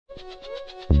Hi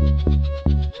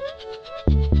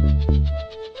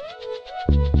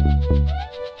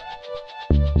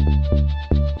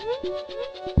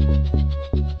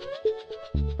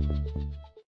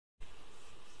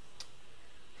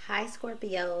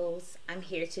Scorpios, I'm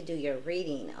here to do your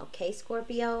reading. Okay,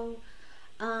 Scorpio?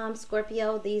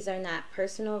 Scorpio, these are not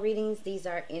personal readings, these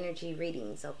are energy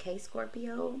readings. Okay,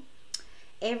 Scorpio?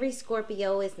 Every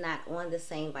Scorpio is not on the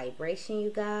same vibration,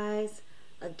 you guys.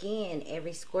 Again,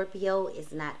 every Scorpio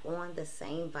is not on the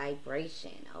same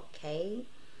vibration. Okay,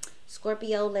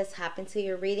 Scorpio, let's hop into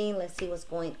your reading. Let's see what's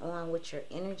going on with your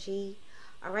energy.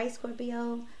 All right,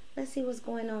 Scorpio, let's see what's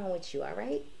going on with you. All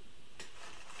right.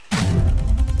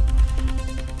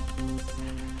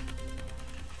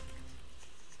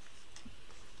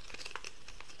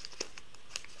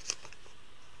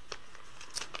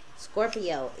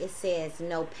 Scorpio, it says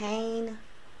no pain,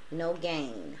 no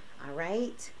gain. All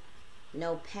right,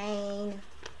 no pain,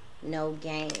 no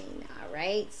gain. All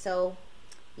right, so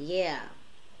yeah,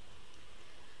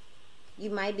 you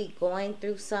might be going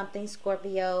through something,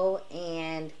 Scorpio,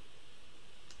 and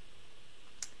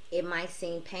it might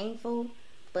seem painful,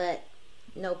 but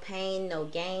no pain, no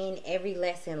gain. Every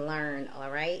lesson learned. All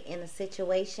right, in a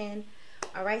situation.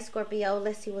 All right, Scorpio,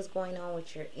 let's see what's going on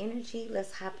with your energy.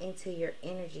 Let's hop into your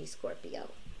energy, Scorpio.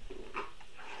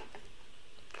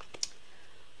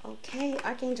 Okay,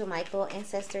 Archangel Michael,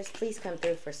 ancestors, please come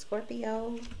through for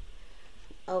Scorpio.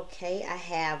 Okay, I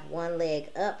have one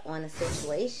leg up on a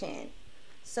situation.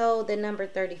 So the number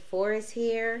 34 is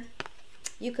here.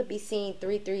 You could be seeing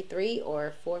 333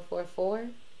 or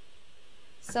 444.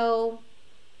 So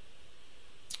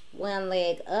one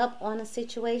leg up on a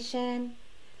situation.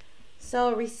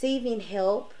 So receiving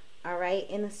help, all right,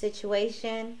 in a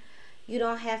situation. You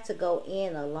don't have to go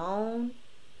in alone.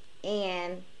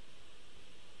 And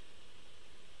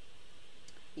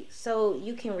so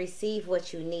you can receive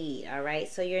what you need, all right?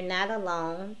 So you're not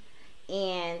alone.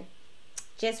 And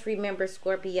just remember,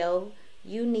 Scorpio,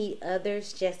 you need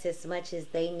others just as much as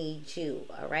they need you,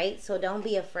 all right? So don't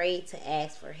be afraid to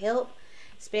ask for help,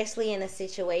 especially in a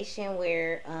situation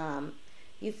where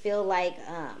you feel like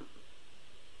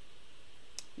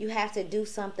you have to do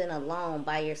something alone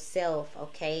by yourself,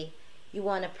 okay? You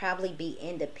want to probably be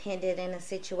independent in a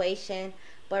situation,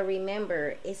 but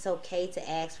remember, it's okay to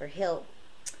ask for help.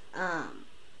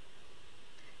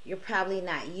 You're probably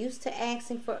not used to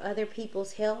asking for other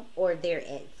people's help or their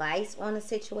advice on a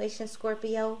situation,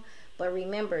 Scorpio, but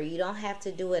remember, you don't have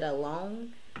to do it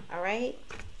alone, all right?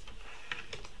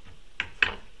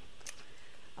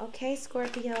 Okay,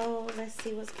 Scorpio, let's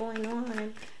see what's going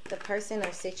on. The person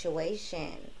or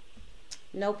situation.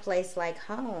 No place like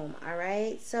home, all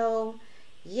right? So,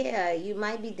 yeah, you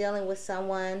might be dealing with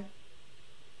someone,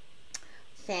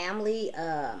 family,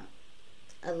 a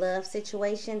love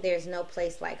situation. There's no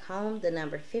place like home. The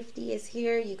number 50 is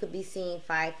here. You could be seeing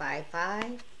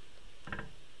 555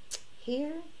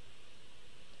 here.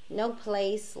 No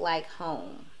place like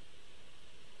home.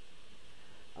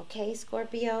 Okay,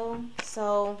 Scorpio,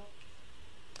 so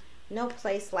no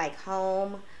place like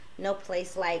home, no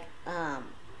place like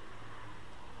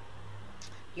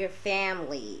your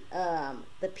family,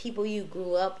 the people you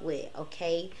grew up with,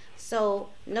 okay? So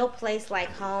no place like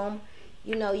home.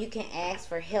 You know, you can ask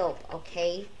for help,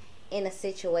 okay, in a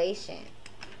situation.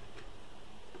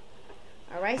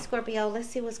 All right, Scorpio, let's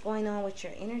see what's going on with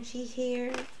your energy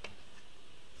here.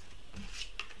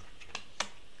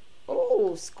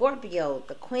 Oh, Scorpio,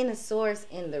 the Queen of Swords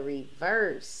in the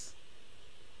reverse.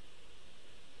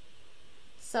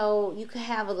 So you could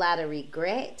have a lot of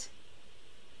regret.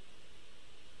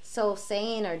 So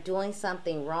saying or doing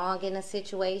something wrong in a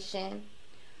situation.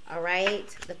 All right.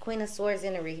 The Queen of Swords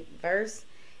in the reverse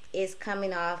is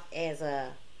coming off as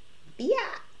a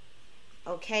biatch.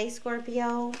 Okay,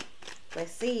 Scorpio.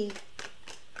 Let's see.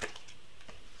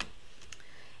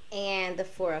 And the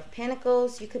Four of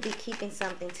Pentacles, you could be keeping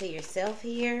something to yourself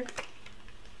here.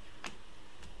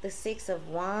 The Six of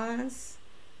Wands.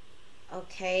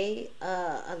 Okay.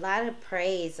 A lot of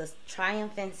praise, a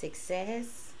triumph and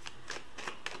success.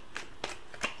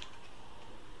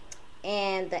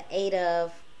 And the Eight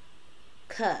of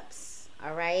Cups.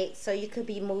 All right. So you could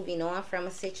be moving on from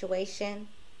a situation.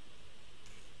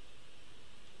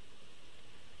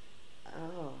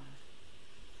 Oh.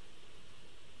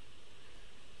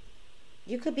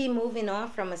 You could be moving on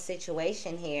from a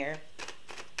situation here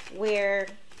where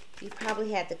you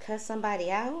probably had to cut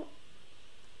somebody out.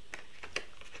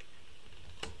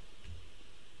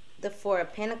 The Four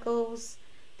of Pentacles.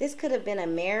 This could have been a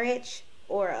marriage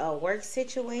or a work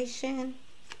situation.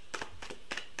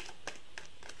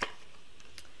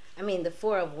 I mean, the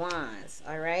Four of Wands,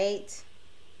 all right?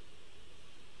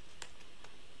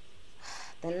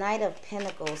 The Knight of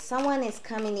Pentacles. Someone is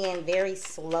coming in very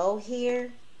slow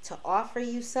here to offer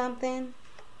you something.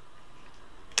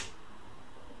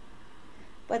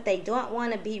 But they don't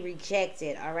want to be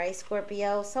rejected, all right,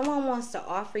 Scorpio? Someone wants to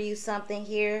offer you something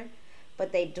here,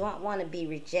 but they don't want to be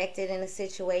rejected in a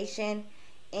situation.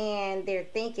 And they're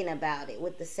thinking about it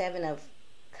with the Seven of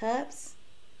Cups.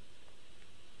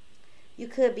 You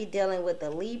could be dealing with a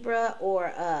Libra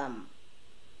or,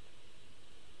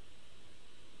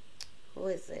 who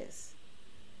is this?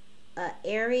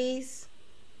 Aries,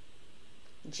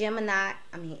 Gemini.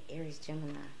 Aries,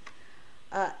 Gemini.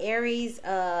 Aries,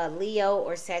 Leo,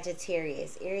 or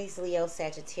Sagittarius. Aries, Leo,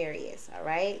 Sagittarius. All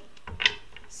right.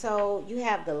 So you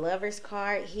have the Lover's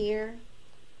card here.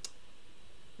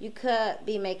 You could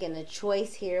be making a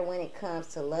choice here when it comes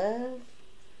to love,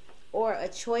 or a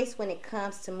choice when it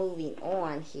comes to moving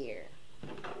on here.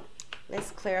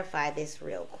 Let's clarify this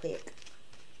real quick.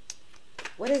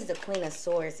 What is the Queen of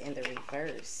Swords in the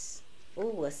reverse?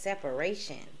 Ooh, a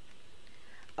separation.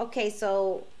 Okay,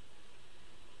 so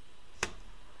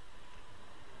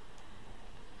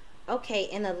okay,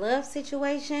 in a love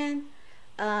situation,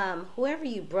 whoever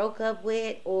you broke up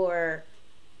with, or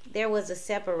there was a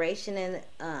separation,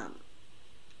 and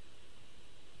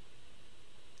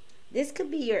this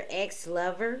could be your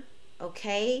ex-lover,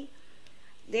 okay?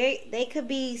 They could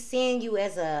be seeing you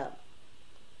as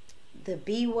the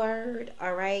B word,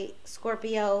 all right,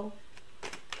 Scorpio.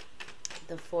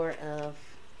 The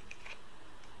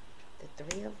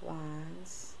Three of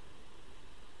Wands.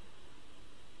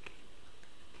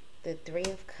 The Three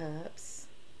of Cups.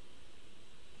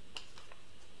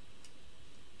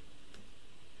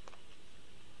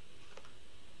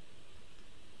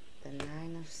 The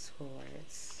Nine of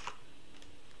Swords.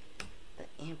 The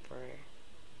Emperor.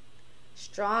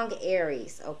 Strong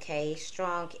Aries, okay?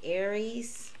 Strong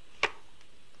Aries.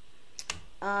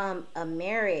 A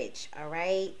marriage, all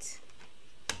right?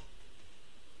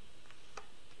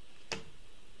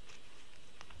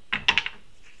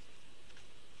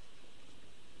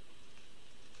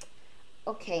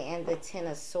 Okay, and the Ten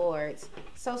of Swords.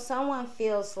 So someone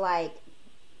feels like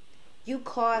you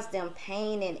caused them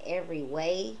pain in every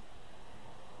way.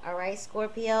 All right,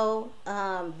 Scorpio.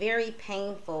 Very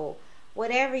painful.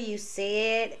 Whatever you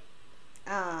said,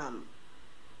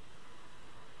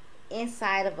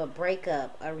 inside of a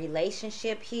breakup, a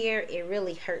relationship here, it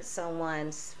really hurt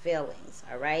someone's feelings,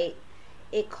 all right?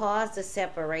 It caused a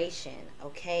separation,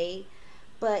 okay?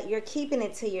 But you're keeping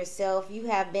it to yourself. You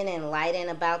have been enlightened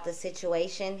about the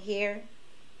situation here.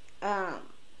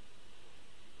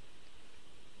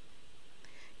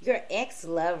 Your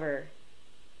ex-lover,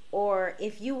 or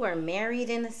if you were married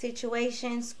in a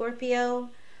situation, Scorpio,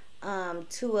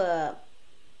 to a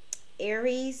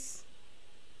Aries,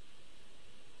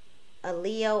 a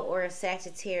Leo, or a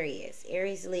Sagittarius.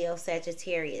 Aries, Leo,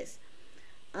 Sagittarius.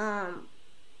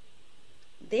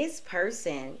 This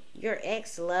person, your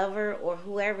ex-lover, or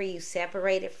whoever you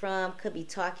separated from, could be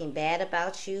talking bad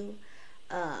about you.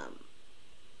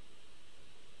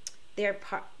 Their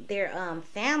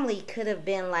family could have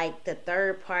been like the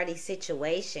third party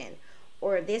situation,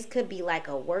 or this could be like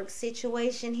a work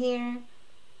situation here.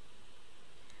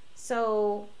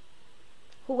 So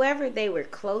whoever they were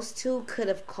close to could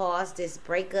have caused this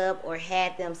breakup, or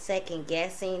had them second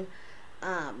guessing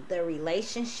the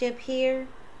relationship here.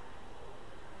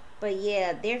 But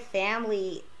yeah, their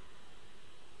family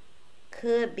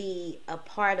could be a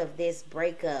part of this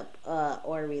breakup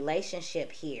or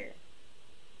relationship here.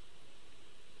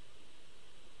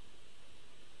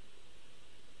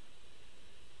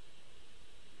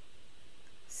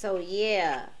 So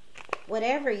yeah,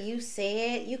 whatever you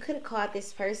said, you could have called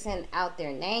this person out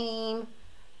their name,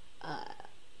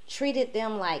 treated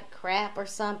them like crap or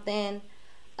something,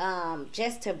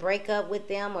 just to break up with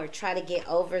them or try to get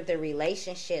over the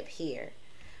relationship here.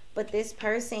 But this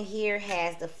person here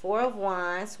has the Four of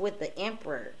Wands with the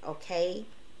Emperor, okay?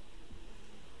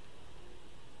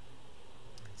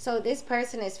 So this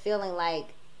person is feeling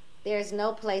like there's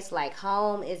no place like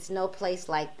home. It's no place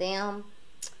like them.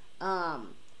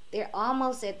 They're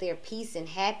almost at their peace and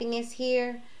happiness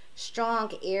here.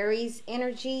 Strong Aries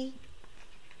energy.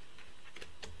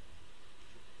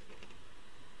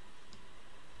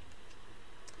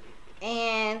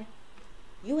 And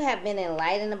you have been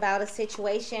enlightened about a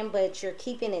situation, but you're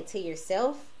keeping it to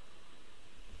yourself.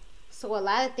 So a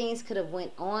lot of things could have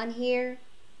went on here.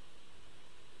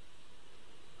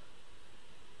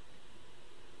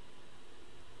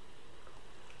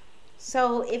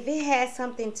 So if it has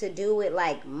something to do with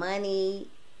like money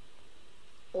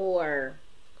or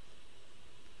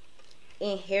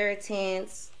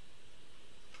inheritance,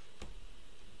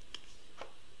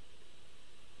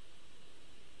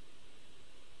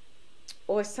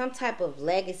 or some type of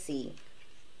legacy.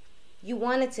 You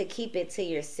wanted to keep it to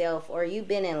yourself, or you've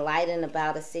been enlightened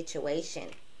about a situation.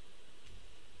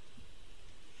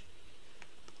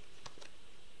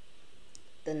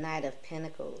 The Knight of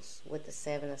Pentacles with the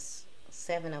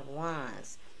Seven of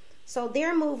Wands. So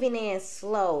they're moving in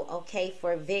slow, okay,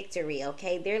 for victory,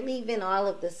 okay? They're leaving all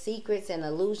of the secrets and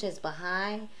illusions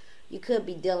behind. You could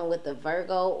be dealing with a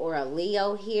Virgo or a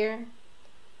Leo here.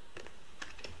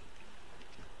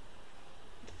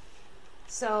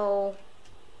 So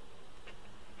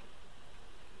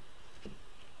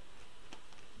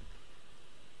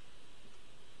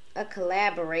a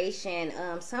collaboration,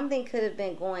 something could have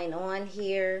been going on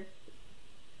here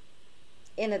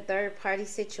in a third party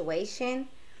situation.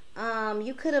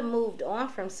 You could have moved on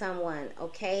from someone,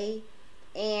 okay,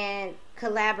 and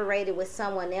collaborated with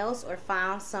someone else or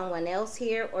found someone else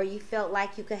here, or you felt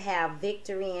like you could have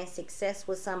victory and success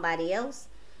with somebody else.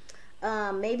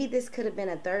 Maybe this could have been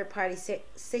a third party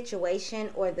situation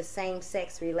or the same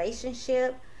sex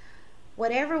relationship.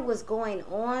 Whatever was going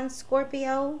on,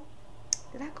 Scorpio,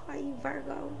 did I call you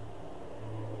Virgo?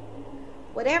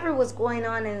 Whatever was going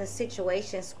on in the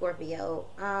situation, Scorpio,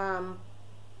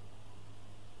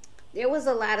 there was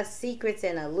a lot of secrets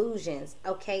and illusions,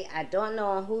 okay? I don't know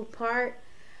on who part,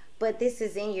 but this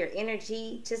is in your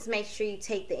energy. Just make sure you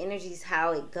take the energies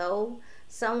how it go.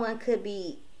 Someone could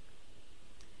be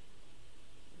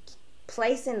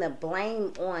placing the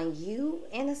blame on you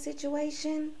in a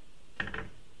situation.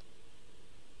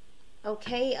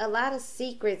 Okay, a lot of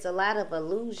secrets, a lot of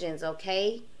illusions,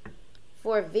 okay?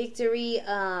 For victory,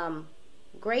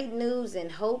 great news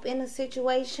and hope in a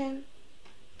situation.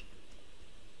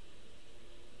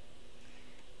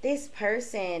 This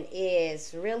person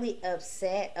is really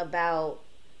upset about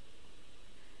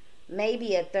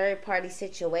maybe a third party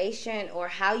situation, or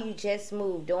how you just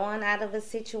moved on out of a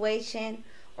situation,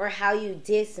 or how you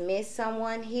dismiss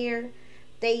someone here.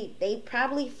 They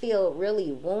probably feel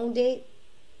really wounded.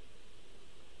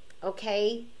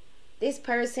 Okay, this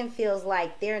person feels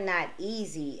like they're not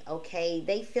easy, okay?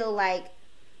 They feel like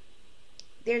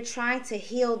they're trying to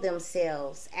heal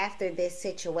themselves after this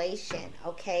situation,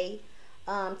 okay?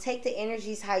 Take the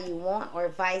energies how you want, or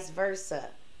vice versa.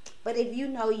 But if you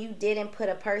know you didn't put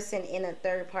a person in a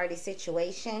third-party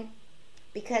situation,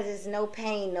 because it's no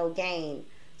pain, no gain.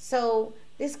 So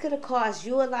this could have caused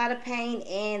you a lot of pain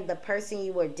and the person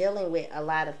you were dealing with a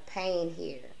lot of pain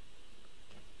here.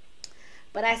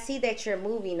 But I see that you're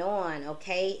moving on,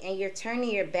 okay? And you're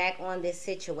turning your back on this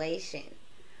situation,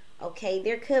 okay?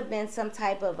 There could have been some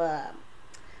type of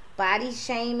body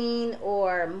shaming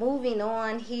or moving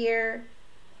on here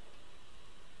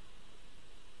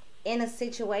in a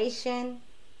situation.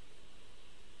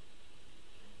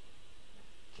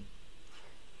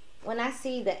 When I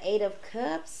see the Eight of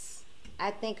Cups,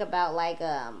 I think about like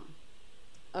a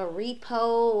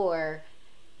repo, or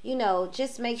you know,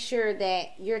 just make sure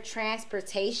that your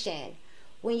transportation,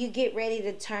 when you get ready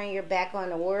to turn your back on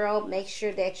the world, make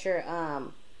sure that your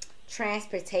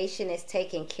transportation is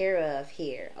taken care of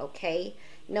here, okay?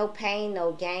 No pain,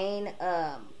 no gain.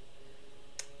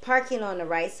 Parking on the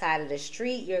right side of the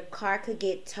street, your car could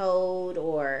get towed,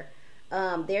 or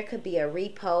there could be a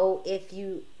repo if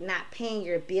you not paying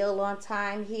your bill on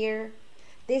time here.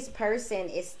 This person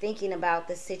is thinking about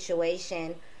the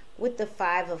situation with the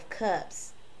Five of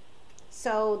Cups.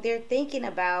 So they're thinking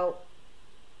about,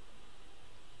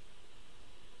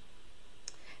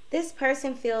 this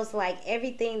person feels like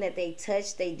everything that they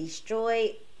touch, they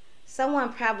destroy.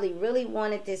 Someone probably really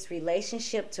wanted this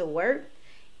relationship to work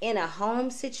in a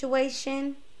home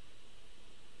situation.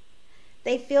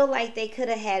 They feel like they could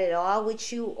have had it all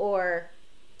with you, or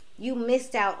you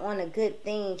missed out on a good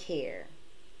thing here.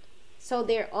 So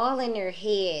they're all in their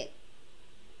head.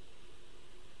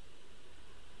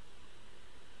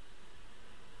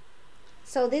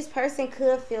 So this person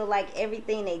could feel like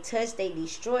everything they touch, they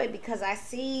destroy, because I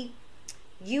see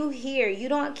you here. You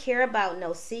don't care about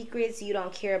no secrets. You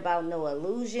don't care about no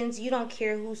illusions. You don't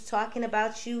care who's talking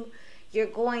about you. You're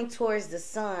going towards the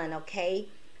sun, okay?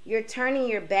 You're turning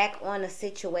your back on a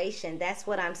situation. That's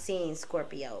what I'm seeing,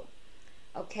 Scorpio.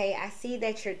 Okay, I see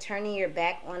that you're turning your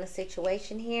back on a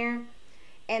situation here.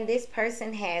 And this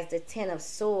person has the Ten of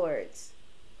Swords.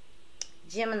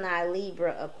 Gemini,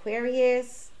 Libra,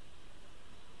 Aquarius.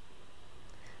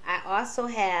 I also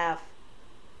have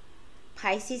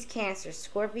Pisces, Cancer,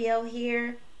 Scorpio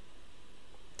here.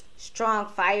 Strong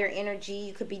fire energy.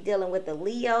 You could be dealing with a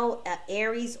Leo, a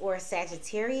Aries, or a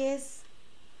Sagittarius.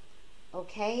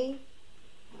 Okay.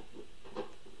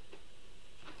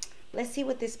 Let's see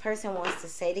what this person wants to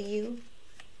say to you.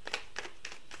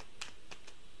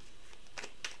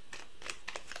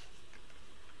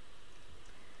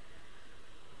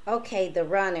 Okay, the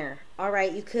runner. All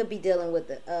right, you could be dealing with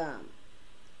a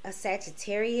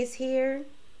Sagittarius here.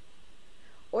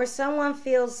 Or someone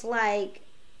feels like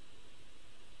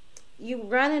you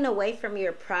running away from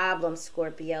your problem,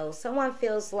 Scorpio. Someone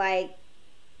feels like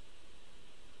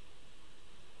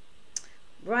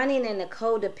running in a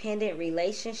codependent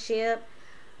relationship.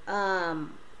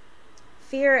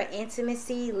 Fear of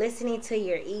intimacy, listening to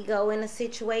your ego in a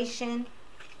situation.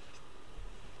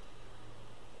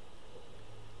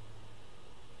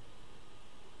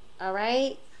 All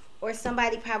right? Or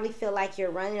somebody probably feel like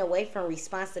you're running away from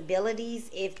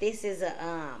responsibilities. If this is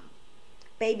a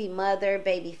baby mother,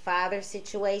 baby father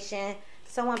situation,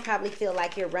 someone probably feel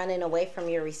like you're running away from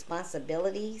your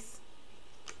responsibilities.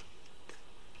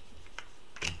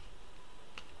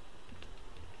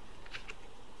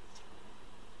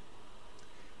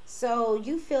 So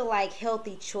you feel like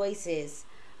healthy choices.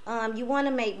 You want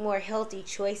to make more healthy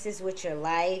choices with your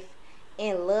life,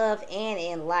 in love and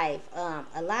in life.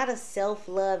 A lot of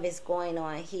self-love is going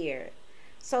on here.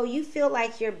 So you feel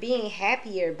like you're being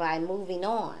happier by moving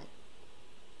on.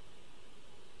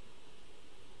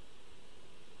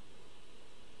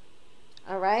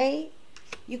 All right?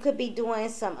 You could be doing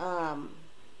some,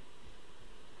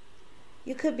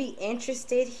 you could be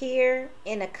interested here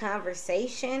in a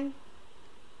conversation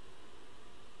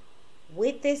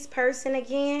with this person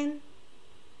again.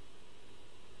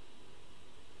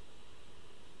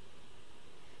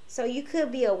 So you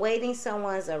could be awaiting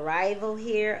someone's arrival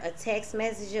here, a text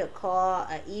message, a call,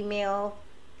 an email,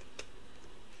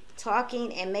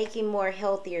 talking and making more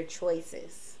healthier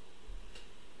choices.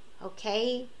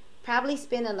 Okay? Probably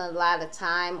spending a lot of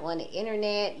time on the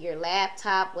internet, your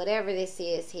laptop, whatever this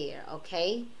is here,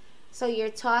 okay? So you're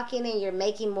talking and you're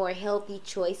making more healthy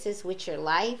choices with your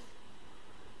life.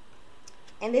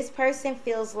 And this person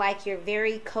feels like you're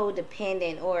very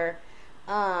codependent or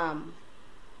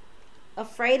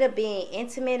afraid of being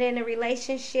intimate in a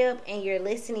relationship, and you're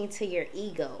listening to your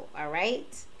ego, all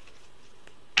right?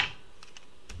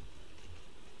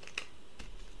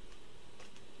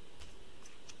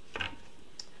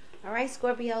 All right,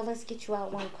 Scorpio, let's get you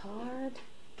out one card.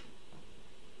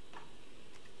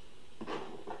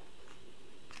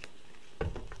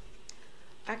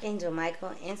 Archangel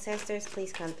Michael, ancestors,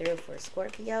 please come through for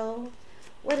Scorpio.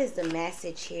 What is the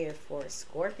message here for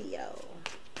Scorpio?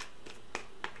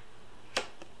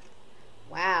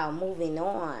 Wow, moving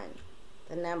on.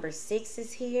 The number 6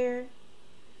 is here.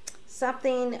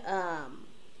 Something,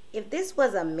 if this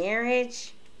was a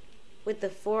marriage with the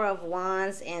 4 of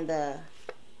Wands and the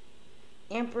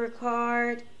Emperor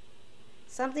card,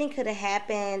 something could have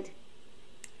happened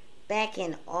back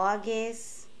in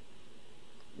August.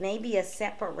 Maybe a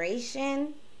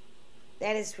separation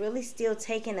that is really still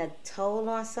taking a toll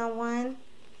on someone.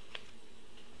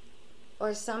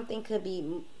 Or something could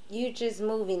be you just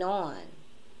moving on.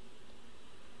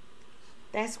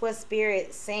 That's what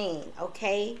Spirit's saying,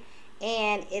 okay?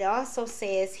 And it also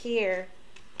says here,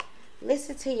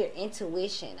 listen to your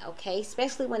intuition, okay?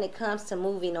 Especially when it comes to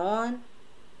moving on.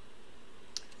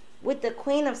 With the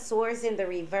Queen of Swords in the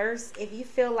reverse, if you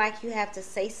feel like you have to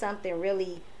say something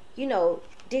really, you know,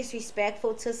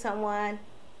 disrespectful to someone,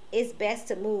 it's best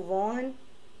to move on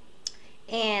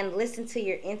and listen to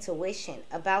your intuition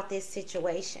about this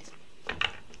situation.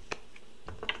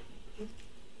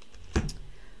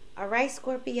 All right,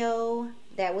 Scorpio,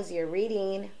 that was your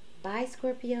reading. Bye,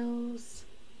 Scorpios.